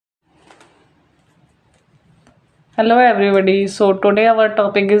Hello everybody. So today our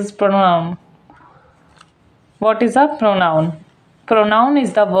topic is pronoun. What is a pronoun? Pronoun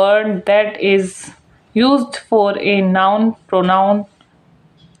is the word that is used for a noun. Pronoun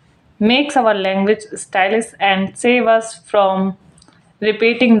makes our language stylish and save us from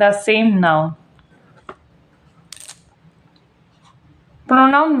repeating the same noun.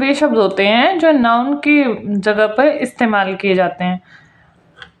 Pronoun वे शब्द होते हैं जो noun की जगह पर इस्तेमाल किए जाते हैं।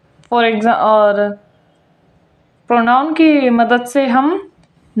 फॉर एग्जाम्पल और प्रोनाउन की मदद से हम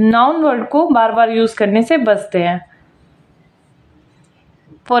नाउन वर्ड को बार बार यूज करने से बचते हैं।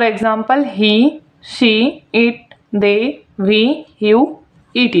 For example he, she, it, they, we, you,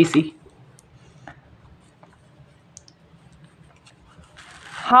 etc.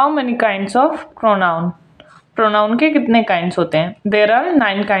 How many kinds of pronoun? Pronoun के कितने काइंड्स होते हैं? There are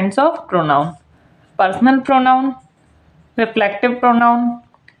 9 kinds of pronoun. Personal pronoun, reflective pronoun,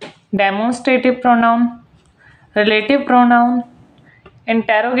 demonstrative pronoun, relative pronoun,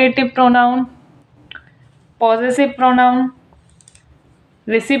 interrogative pronoun, possessive pronoun,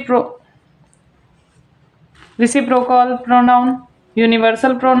 reciprocal pronoun,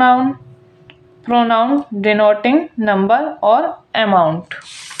 universal pronoun, pronoun denoting number or amount.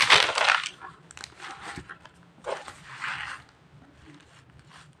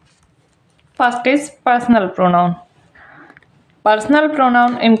 First is personal pronoun. Personal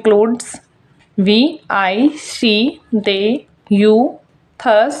pronoun includes we, I, she, they, you,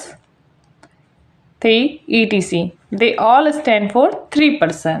 thus, they, etc. They all stand for 3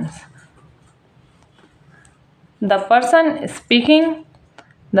 persons. The person speaking,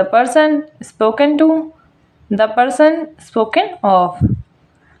 the person spoken to, the person spoken of.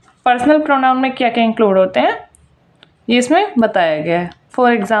 Personal pronoun में क्या क्या include होते हैं ये इसमें बताया गया है।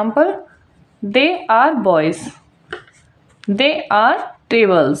 For example, they are boys, they are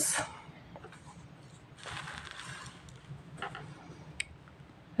tables.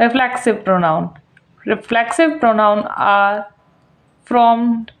 Reflexive pronoun. Reflexive pronouns are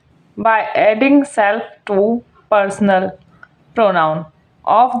formed by adding self to personal pronoun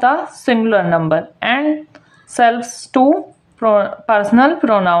of the singular number and selves to personal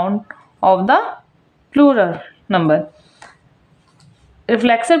pronoun of the plural number.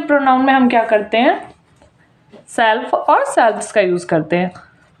 Reflexive pronoun में हम क्या करते हैं? Self और सेल्फ्स का use करते हैं।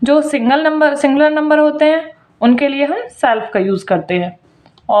 जो सिंगुलर नंबर होते हैं उनके लिए हम सेल्फ का यूज करते हैं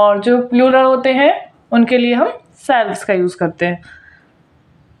और जो प्लूरल होते हैं उनके लिए हम सेल्फ्स का यूज करते हैं।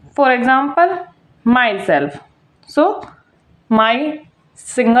 For example, my self, so my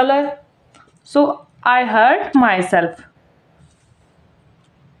singular, so I hurt my self.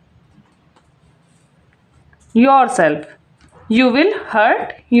 Your self, you will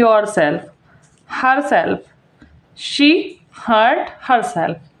hurt your self. Her self, she hurt her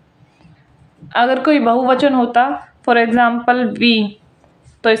self. अगर कोई बहुवचन होता, फॉर एग्जाम्पल वी,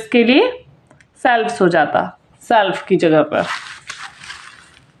 तो इसके लिए सेल्फ्स हो जाता, सेल्फ की जगह पर।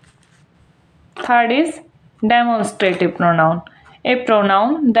 Third is demonstrative pronoun. A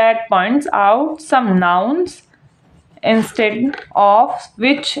pronoun that points out some nouns instead of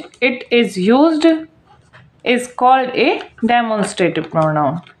which it is used is called a demonstrative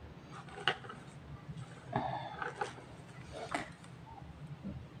pronoun.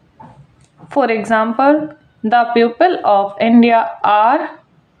 For example, the people of India are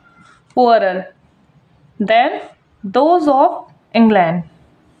poorer than those of England.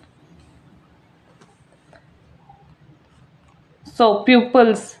 So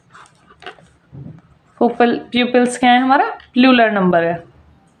pupils क्या है? हमारा plural number है,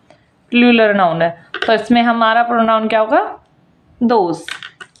 plural noun है, तो इसमें हमारा pronoun क्या होगा? Those.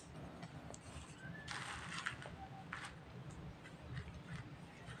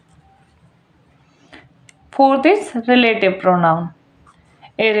 Fourth is relative pronoun.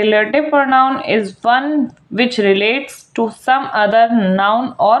 A relative pronoun is one which relates to some other noun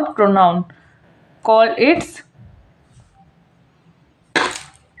or pronoun. Call its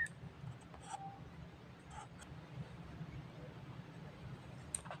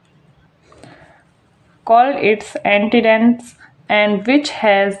antecedents and which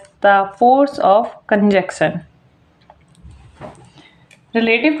has the force of conjunction.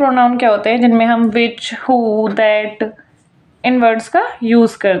 Relative pronoun क्या होते हैं? जिनमें हम which, who, that in words का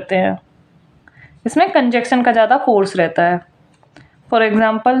use करते हैं। इसमें conjunction का ज़्यादा फोर्स रहता है। For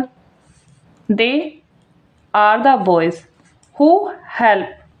example, they are the boys who help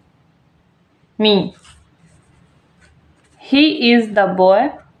me. He is the boy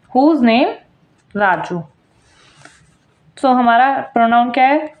whose name Raju. सो हमारा प्रोनाउन क्या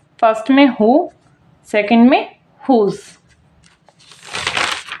है? फर्स्ट में हु, सेकंड में whose.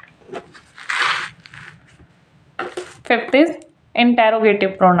 Fifth is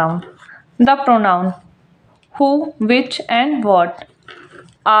interrogative pronoun. The pronoun who, which, and what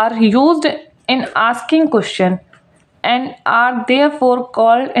are used in asking question and are therefore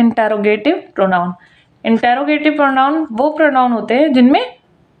called interrogative pronoun. Interrogative pronoun वो pronoun होते हैं जिनमें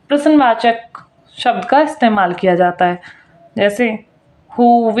प्रश्नवाचक शब्द का इस्तेमाल किया जाता है, जैसे who,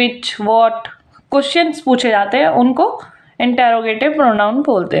 which, what क्वेश्चंस पूछे जाते हैं उनको इंटेरोगेटिव प्रोनाउन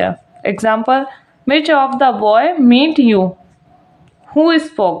बोलते हैं. Example, which of the boy meet you, who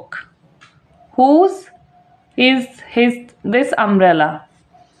spoke, whose is his this umbrella.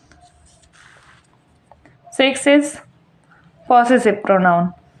 6 is possessive pronoun.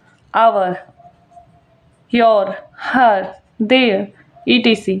 Our, your, her, their,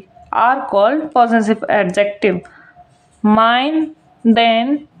 etc. are called possessive adjective. Mine,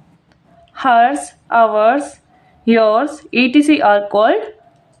 then, hers, ours, yours, etc. are called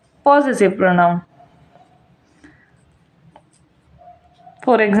possessive pronoun.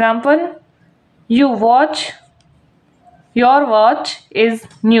 For example, you watch, your watch is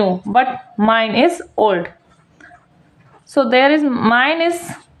new but mine is old. So there is mine is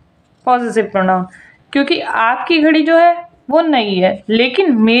possessive pronoun, क्योंकि आपकी घड़ी जो है वो नई है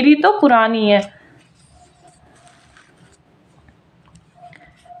लेकिन मेरी तो पुरानी है.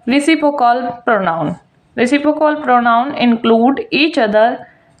 Reciprocal pronoun. Reciprocal pronoun include each other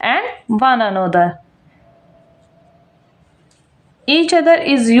and one another. Each other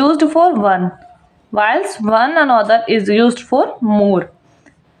is used for one, whilst one another is used for more.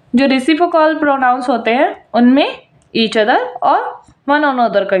 जो reciprocal pronouns होते हैं उनमें each other और one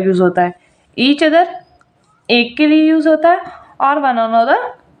another का यूज होता है. each other एक के लिए यूज होता है और one another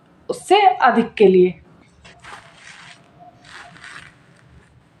उससे अधिक के लिए.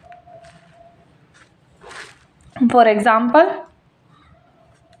 For example,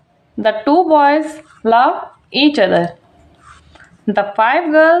 the 2 boys love each other. The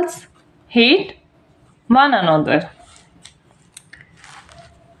 5 girls hate one another.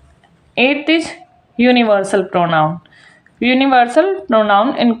 8th is universal pronoun. Universal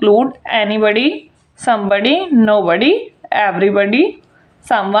pronoun include anybody, somebody, nobody, everybody,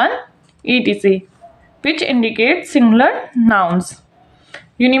 someone, etc. which indicate singular nouns.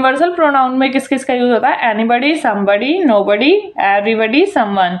 Universal pronoun में किस किस का use होता है? Anybody, somebody, nobody, everybody,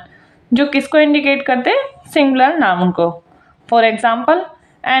 someone, जो किसको indicate करते हैं? सिंगुलर नाउन को. For example,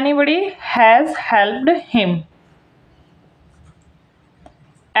 anybody has helped him.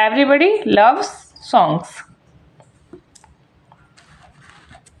 Everybody loves songs.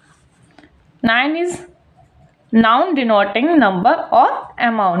 9 is noun denoting number or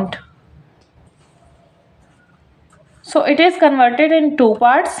amount. So it is converted in 2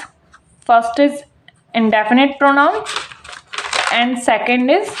 parts. First is indefinite pronoun and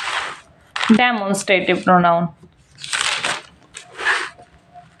second is demonstrative pronoun.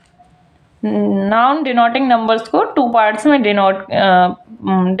 Noun denoting numbers को 2 parts में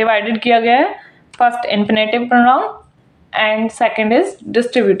divided किया गया है. First infinitive pronoun and second is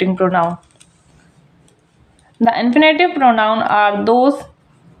distributing pronoun. The infinitive pronoun are those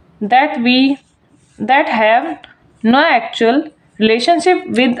that have no actual relationship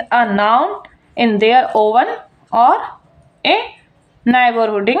with a noun in their own or a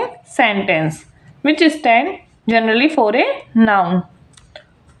neighborhooding sentence, which stand generally for a noun.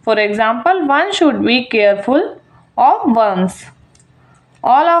 For example, one should be careful of ones.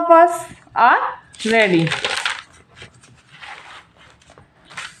 All of us are ready.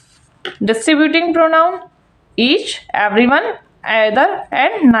 Distributing pronoun. Each, everyone, either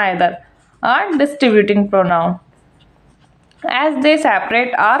and neither are distributing pronoun, as they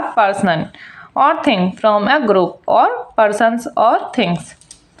separate our person or thing from a group or persons or things.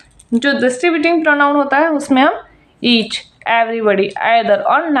 जो distributing pronoun होता है उसमें हम each, everybody, either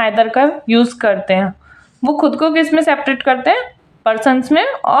और neither का use करते हैं. वो खुद को किस में सेपरेट करते हैं? persons में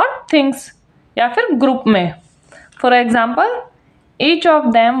और things या फिर ग्रुप में. For example, each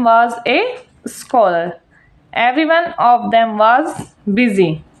of them was a scholar. Everyone of them was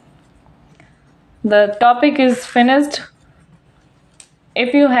busy. The topic is finished.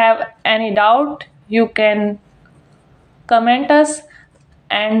 If you have any doubt, you can comment us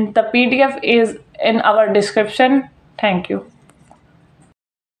and the PDF is in our description. Thank you.